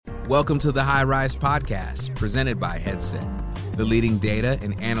Welcome to the High Rise Podcast, presented by Headset, the leading data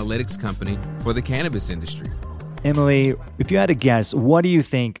and analytics company for the cannabis industry. Emily, if you had to guess, what do you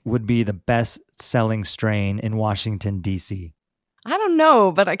think would be the best-selling strain in Washington, D.C.? I don't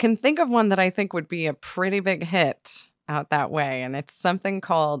know, but I can think of one that I think would be a pretty big hit out that way, and it's something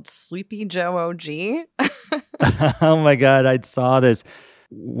called Sleepy Joe OG. Oh my God, I saw this.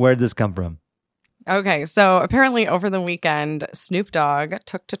 Where'd this come from? Okay, so apparently over the weekend, Snoop Dogg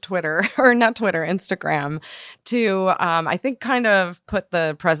took to Twitter, or not Twitter, Instagram, to, I think, kind of put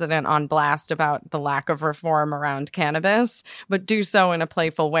the president on blast about the lack of reform around cannabis, but do so in a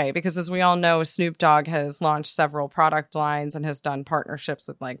playful way. Because as we all know, Snoop Dogg has launched several product lines and has done partnerships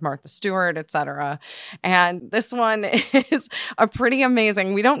with like Martha Stewart, etc. And this one is a pretty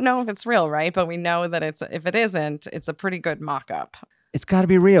amazing, we don't know if it's real, right? But we know that if it isn't, it's a pretty good mock-up. It's got to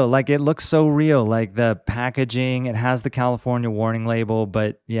be real. Like, it looks so real. Like, the packaging, it has the California warning label,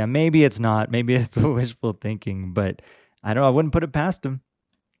 but yeah, maybe it's not. Maybe it's wishful thinking, but I don't know. I wouldn't put it past him.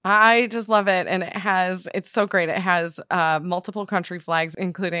 I just love it. And it's so great. It has multiple country flags,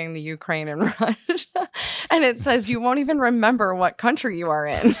 including the Ukraine and Russia. And it says, you won't even remember what country you are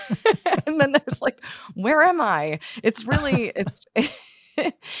in. And then there's like, where am I? It's really,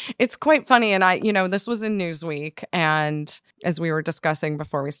 it's quite funny. And this was in Newsweek. And as we were discussing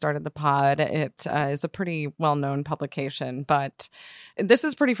before we started the pod, it is a pretty well-known publication. But this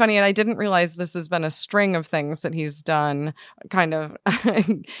is pretty funny. And I didn't realize this has been a string of things that he's done, kind of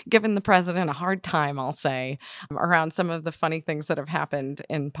given the president a hard time, I'll say, around some of the funny things that have happened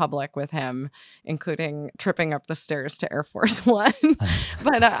in public with him, including tripping up the stairs to Air Force One.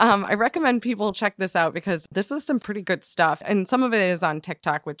 But I recommend people check this out because this is some pretty good stuff. And some of it is on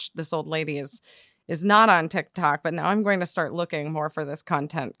TikTok, which this old lady is not on TikTok, but now I'm going to start looking more for this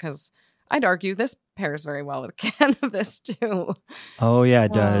content because I'd argue this pairs very well with cannabis too. Oh yeah,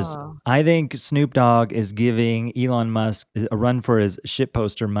 it does. I think Snoop Dogg is giving Elon Musk a run for his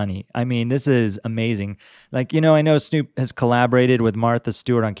shitposter money. I mean, this is amazing. Like, I know Snoop has collaborated with Martha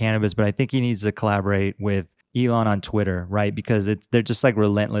Stewart on cannabis, but I think he needs to collaborate with Elon on Twitter, right? Because they're just like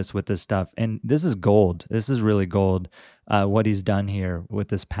relentless with this stuff. And this is gold. This is really gold, what he's done here with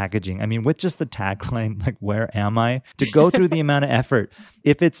this packaging. I mean, with just the tagline, like, where am I? To go through the amount of effort.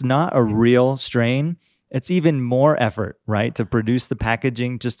 If it's not a real strain, it's even more effort, right? To produce the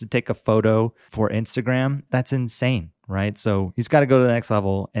packaging, just to take a photo for Instagram. That's insane, right? So he's got to go to the next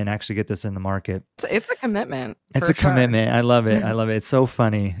level and actually get this in the market. It's a commitment. It's a commitment. I love it. I love it. It's so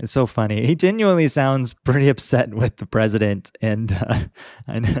funny. It's so funny. He genuinely sounds pretty upset with the president, and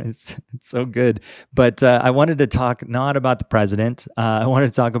I know it's so good. But I wanted to talk not about the president. I wanted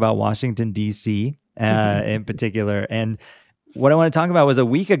to talk about Washington, D.C. In particular. And what I want to talk about was a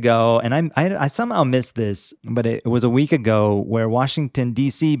week ago, and I somehow missed this, but it was a week ago where Washington,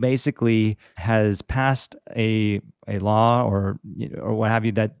 D.C. basically has passed a law or what have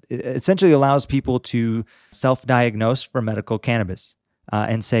you that essentially allows people to self-diagnose for medical cannabis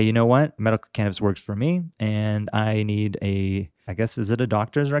and say, you know what, medical cannabis works for me, and I need is it a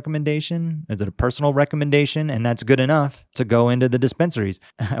doctor's recommendation? Is it a personal recommendation? And that's good enough to go into the dispensaries.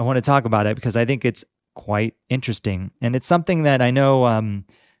 I want to talk about it because I think it's quite interesting. And it's something that I know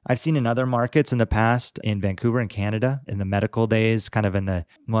I've seen in other markets in the past, in Vancouver and Canada, in the medical days, kind of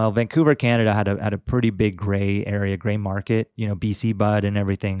Vancouver, Canada had a pretty big gray market, BC Bud and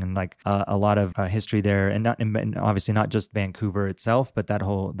everything, and like a lot of history there, and obviously not just Vancouver itself, but that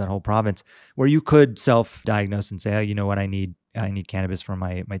whole province where you could self-diagnose and say, oh, you know what, I need cannabis for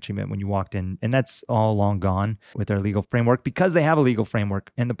my treatment when you walked in. And that's all long gone with their legal framework because they have a legal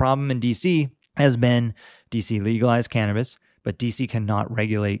framework. And the problem in DC has been DC legalized cannabis, but DC cannot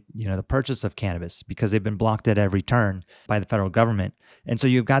regulate, the purchase of cannabis because they've been blocked at every turn by the federal government. And so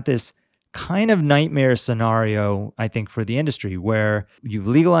you've got this kind of nightmare scenario, I think, for the industry where you've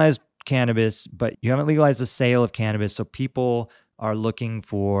legalized cannabis, but you haven't legalized the sale of cannabis. So people are looking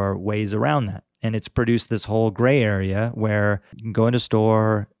for ways around that. And it's produced this whole gray area where you can go into a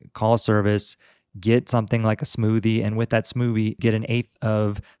store, call a service, get something like a smoothie, and with that smoothie, get an eighth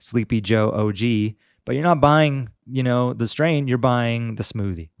of Sleepy Joe OG. But you're not buying, the strain, you're buying the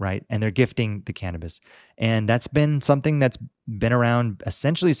smoothie, right? And they're gifting the cannabis. And that's been something that's been around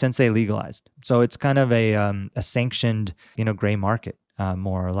essentially since they legalized. So it's kind of a sanctioned, gray market,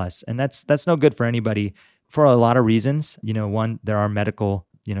 more or less. And that's no good for anybody for a lot of reasons. One, there are medical,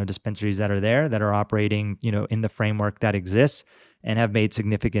 dispensaries that are there that are operating, in the framework that exists and have made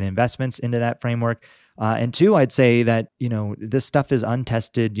significant investments into that framework. And two, I'd say that, this stuff is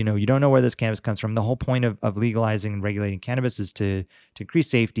untested. You don't know where this cannabis comes from. The whole point of legalizing and regulating cannabis is to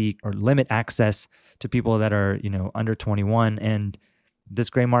increase safety or limit access to people that are, under 21. And this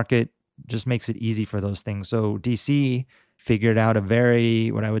gray market just makes it easy for those things. So DC figured out a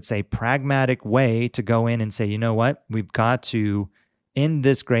very, what I would say, pragmatic way to go in and say, you know what, we've got to, in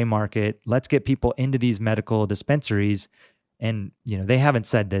this gray market, let's get people into these medical dispensaries. And, they haven't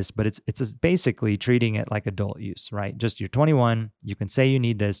said this, but it's basically treating it like adult use, right? Just you're 21, you can say you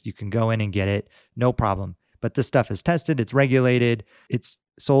need this, you can go in and get it, no problem. But this stuff is tested, it's regulated, it's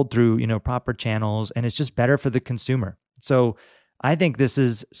sold through, proper channels, and it's just better for the consumer. So I think this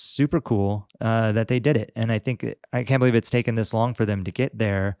is super cool that they did it. And I can't believe it's taken this long for them to get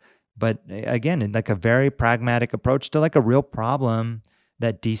there. But again, in like a very pragmatic approach to like a real problem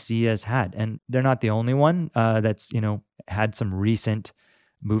that DC has had. And they're not the only one that's, had some recent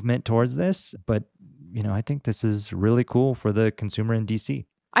movement towards this. But, I think this is really cool for the consumer in DC.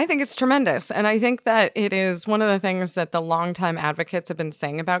 I think it's tremendous. And I think that it is one of the things that the longtime advocates have been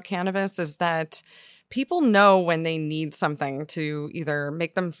saying about cannabis is that people know when they need something to either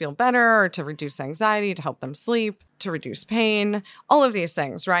make them feel better or to reduce anxiety, to help them sleep, to reduce pain, all of these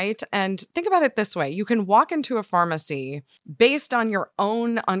things, right? And think about it this way. You can walk into a pharmacy based on your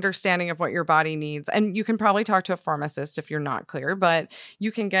own understanding of what your body needs. And you can probably talk to a pharmacist if you're not clear, but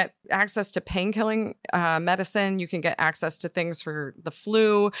you can get access to pain-killing medicine. You can get access to things for the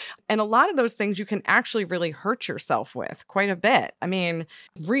flu. And a lot of those things you can actually really hurt yourself with quite a bit. I mean,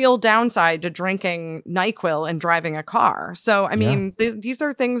 real downside to drinking NyQuil and driving a car. So, I mean, these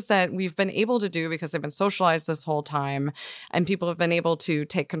are things that we've been able to do because they've been socialized this whole time, and people have been able to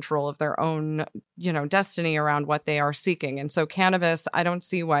take control of their own, destiny around what they are seeking. And so cannabis, I don't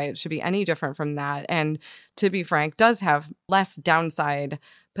see why it should be any different from that. And to be frank, does have less downside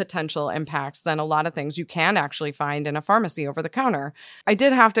potential impacts than a lot of things you can actually find in a pharmacy over the counter. I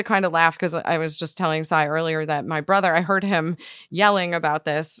did have to kind of laugh because I was just telling Cy earlier that my brother, I heard him yelling about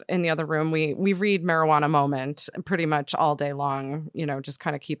this in the other room. We read Marijuana Moment pretty much all day long, just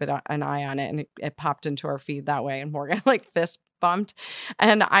kind of keep an eye on it. And it popped into our feed that way. And Morgan fist bumped.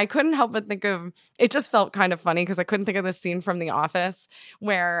 And I couldn't help but think of, it just felt kind of funny because I couldn't think of the scene from The Office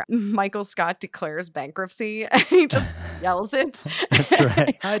where Michael Scott declares bankruptcy and he just yells it. That's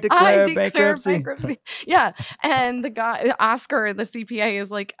right. I declare bankruptcy. Yeah. And the guy, Oscar, the CPA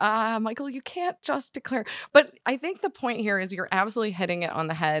is like, Michael, you can't just declare. But I think the point here is you're absolutely hitting it on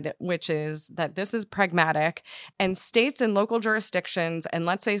the head, which is that this is pragmatic, and states and local jurisdictions, and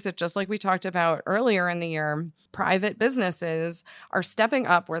let's face it, just like we talked about earlier in the year, private businesses are stepping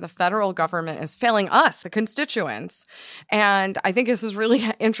up where the federal government is failing us, the constituents. And I think this is really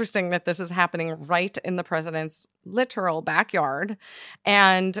interesting that this is happening right in the president's literal backyard,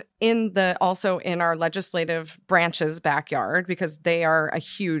 and also in our legislative branch's backyard, because they are a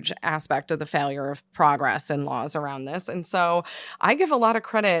huge aspect of the failure of progress and laws around this. And so I give a lot of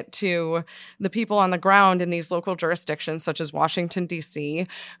credit to the people on the ground in these local jurisdictions, such as Washington, D.C.,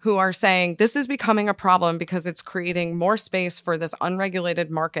 who are saying this is becoming a problem because it's creating more space for this unregulated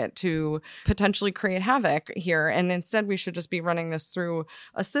market to potentially create havoc here. And instead, we should just be running this through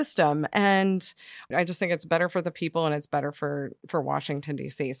a system. And I just think it's better for the people, and it's better for Washington,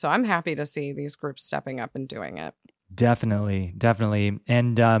 D.C. So I'm happy to see these groups stepping up and doing it. Definitely.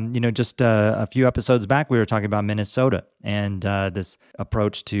 And, just a few episodes back, we were talking about Minnesota and this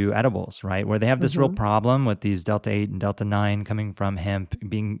approach to edibles, right? Where they have this real problem with these Delta 8 and Delta 9 coming from hemp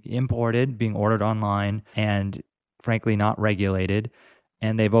being imported, being ordered online, and frankly, not regulated.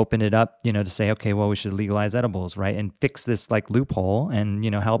 And they've opened it up, to say, okay, well, we should legalize edibles, right? And fix this loophole and,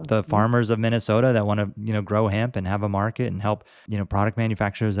 help the farmers of Minnesota that want to, grow hemp and have a market, and help, product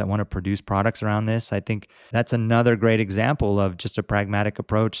manufacturers that want to produce products around this. I think that's another great example of just a pragmatic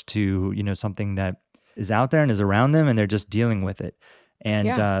approach to, something that is out there and is around them, and they're just dealing with it.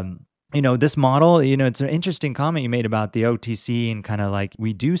 And, this model, it's an interesting comment you made about the OTC, and kind of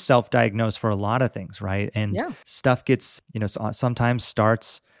we do self-diagnose for a lot of things, right? And stuff gets, sometimes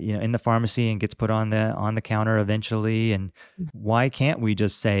starts, in the pharmacy and gets put on the counter eventually. And why can't we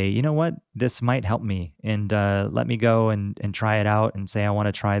just say, you know what, this might help me, and let me go and try it out and say, I want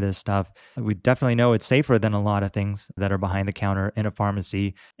to try this stuff. We definitely know it's safer than a lot of things that are behind the counter in a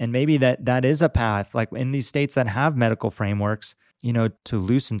pharmacy. And maybe that is a path, in these states that have medical frameworks, to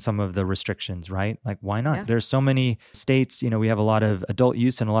loosen some of the restrictions, right? Why not? Yeah. There's so many states, we have a lot of adult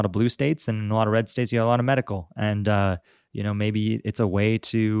use in a lot of blue states, and in a lot of red states, you have a lot of medical. And, maybe it's a way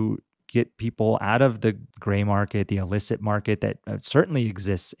to get people out of the gray market, the illicit market that certainly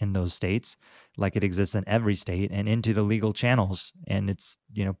exists in those states, like it exists in every state and into the legal channels. And it's,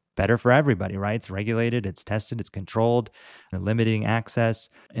 better for everybody, right? It's regulated, it's tested, it's controlled, limiting access.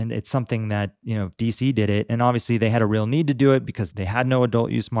 And it's something that, DC did it. And obviously they had a real need to do it because they had no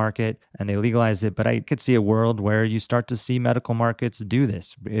adult use market and they legalized it. But I could see a world where you start to see medical markets do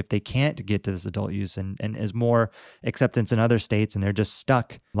this if they can't get to this adult use and as more acceptance in other states and they're just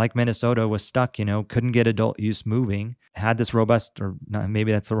stuck, like Minnesota was stuck, couldn't get adult use moving, had this robust, or not,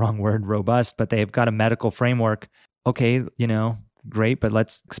 maybe that's the wrong word, robust, but they've got a medical framework. Okay, great, but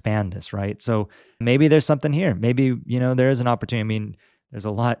let's expand this, right? So maybe there's something here. Maybe, there is an opportunity. I mean, there's a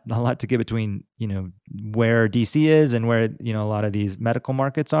lot to get between, where DC is and where, a lot of these medical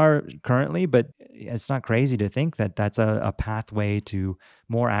markets are currently, but it's not crazy to think that that's a pathway to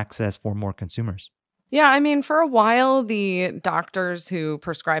more access for more consumers. Yeah, I mean, for a while, the doctors who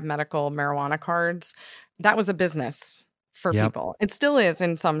prescribe medical marijuana cards, that was a business for people. It still is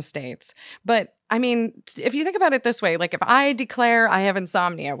in some states. But I mean, if you think about it this way, like if I declare I have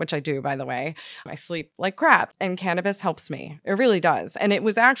insomnia, which I do, by the way, I sleep like crap and cannabis helps me. It really does. And it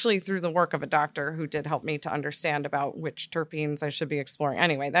was actually through the work of a doctor who did help me to understand about which terpenes I should be exploring.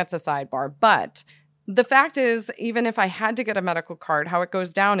 Anyway, that's a sidebar. But the fact is, even if I had to get a medical card, how it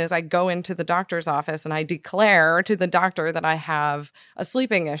goes down is I go into the doctor's office and I declare to the doctor that I have a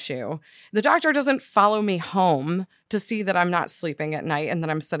sleeping issue. The doctor doesn't follow me home to see that I'm not sleeping at night and that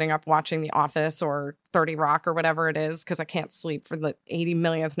I'm sitting up watching The Office or 30 Rock or whatever it is because I can't sleep for the 80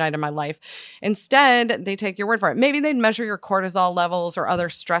 millionth night of my life. Instead, they take your word for it. Maybe they'd measure your cortisol levels or other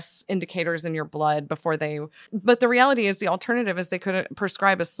stress indicators in your blood before they... But the reality is the alternative is they could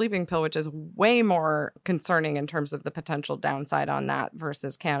prescribe a sleeping pill, which is way more concerning in terms of the potential downside on that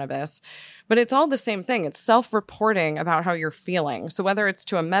versus cannabis. But it's all the same thing. It's self-reporting about how you're feeling. So whether it's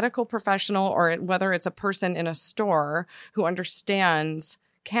to a medical professional or whether it's a person in a store who understands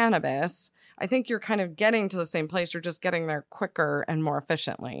cannabis, I think you're kind of getting to the same place. You're just getting there quicker and more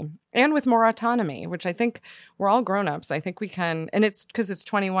efficiently and with more autonomy, which I think we're all grown-ups. I think we can, and it's because it's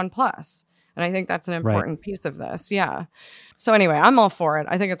 21 plus. And I think that's an important piece of this. Yeah. So anyway, I'm all for it.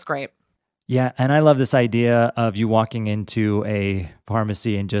 I think it's great. Yeah. And I love this idea of you walking into a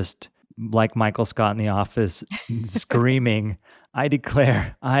pharmacy and just like Michael Scott in The Office screaming, I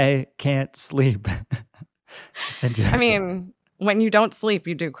declare I can't sleep. I mean, when you don't sleep,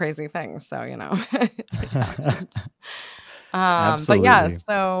 you do crazy things. So, but yeah,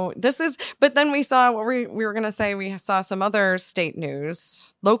 so this is, but then we saw what we were going to say, we saw some other state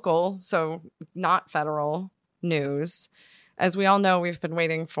news, local, so not federal news. As we all know, we've been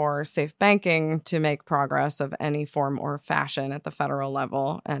waiting for safe banking to make progress of any form or fashion at the federal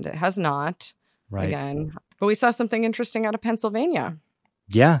level, and it has not again. But we saw something interesting out of Pennsylvania.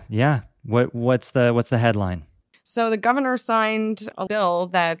 Yeah. What's the headline? So the governor signed a bill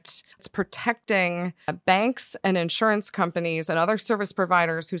that's protecting banks and insurance companies and other service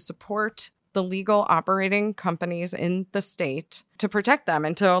providers who support the legal operating companies in the state to protect them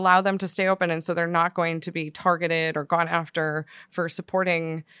and to allow them to stay open. And so they're not going to be targeted or gone after for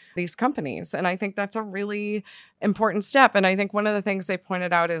supporting these companies. And I think that's a really important step. And I think one of the things they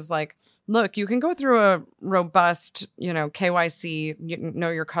pointed out is like, look, you can go through a robust, KYC, know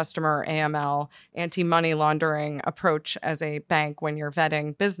your customer, AML, anti-money laundering approach as a bank when you're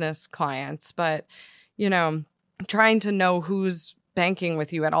vetting business clients. But, trying to know who's banking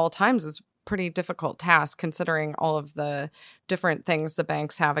with you at all times is pretty difficult task considering all of the different things the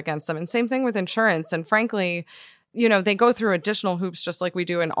banks have against them. And same thing with insurance. And frankly, they go through additional hoops just like we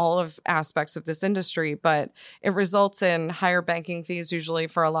do in all of aspects of this industry, but it results in higher banking fees usually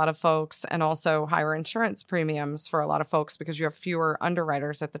for a lot of folks and also higher insurance premiums for a lot of folks because you have fewer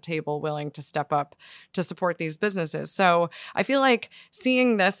underwriters at the table willing to step up to support these businesses. So I feel like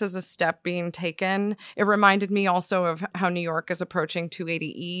seeing this as a step being taken, it reminded me also of how New York is approaching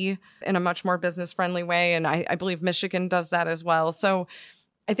 280E in a much more business-friendly way. And I believe Michigan does that as well. So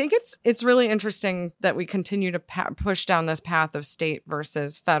I think it's really interesting that we continue to push down this path of state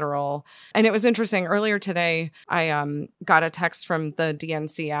versus federal. And it was interesting. Earlier today, I got a text from the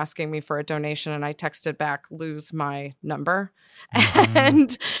DNC asking me for a donation, and I texted back, lose my number. Mm-hmm.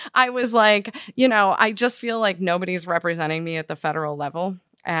 And I was like, I just feel like nobody's representing me at the federal level.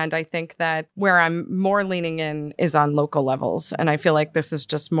 And I think that where I'm more leaning in is on local levels. And I feel like this is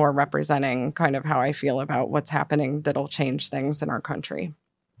just more representing kind of how I feel about what's happening that'll change things in our country.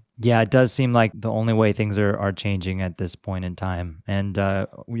 Yeah, it does seem like the only way things are changing at this point in time. And,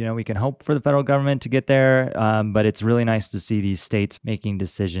 we can hope for the federal government to get there, but it's really nice to see these states making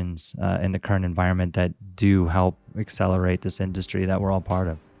decisions in the current environment that do help accelerate this industry that we're all part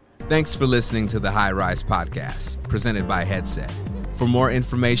of. Thanks for listening to the High Rise Podcast, presented by Headset. For more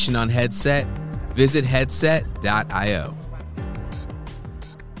information on Headset, Visit headset.io.